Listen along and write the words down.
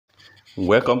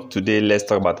Welcome. Today let's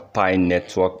talk about Pi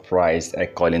network price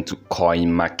according to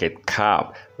coin market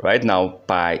cap. Right now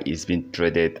Pi is being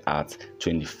traded at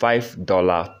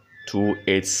 $25.28,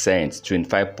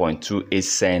 25.28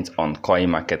 cents on coin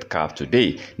market cap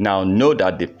today. Now know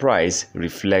that the price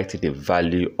reflects the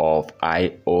value of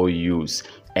IOUs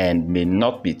and may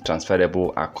not be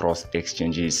transferable across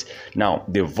exchanges. Now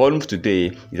the volume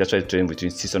today is actually trading between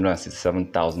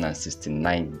 $667,000 and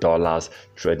 $69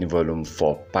 trading volume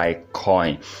for Pi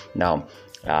coin. Now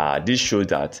this shows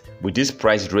that with this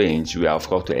price range, we are of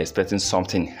course expecting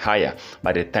something higher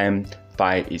by the time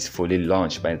Pi is fully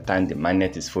launched. By the time the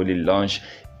mainnet is fully launched,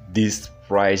 this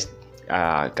price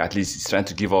at least is trying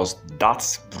to give us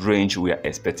that range we are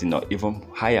expecting, or even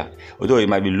higher, although it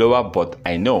might be lower. But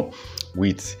I know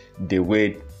with the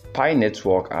way Pi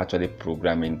network actually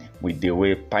programming, with the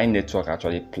way Pi network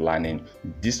actually planning,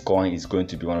 this coin is going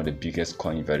to be one of the biggest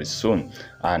coins very soon.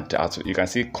 And as you can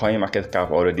see, coin market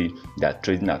cap already, they're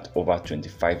trading at over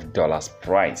 $25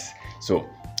 price. So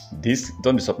this,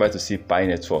 don't be surprised to see Pi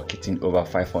network hitting over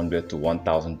 $500 to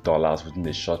 $1,000 within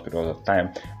a short period of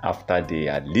time after they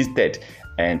are listed.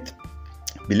 And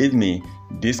believe me,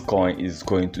 this coin is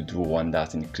going to do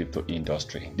wonders in the crypto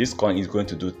industry. This coin is going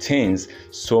to do things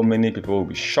so many people will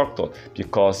be shocked at,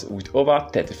 because with over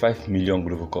 35 million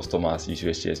global customers, you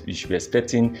should be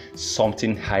expecting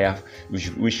something higher.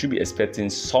 We should be expecting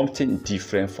something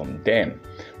different from them,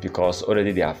 because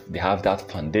already they have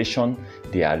that foundation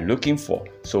they are looking for.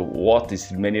 So what is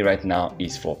remaining right now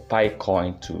is for Pi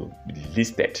coin to be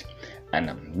listed,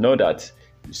 and know that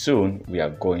soon we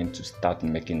are going to start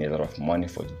making a lot of money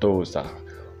for those that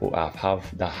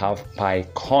have Pi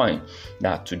coin.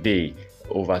 Now today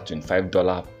over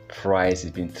 $25 price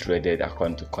is being traded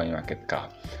according to coin market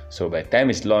cap. So by the time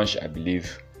it's launched, I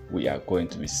believe we are going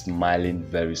to be smiling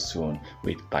very soon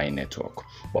with Pi network.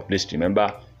 But please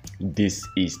remember, this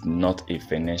is not a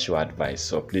financial advice,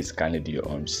 so please kindly do your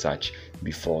own research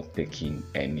before taking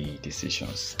any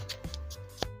decisions.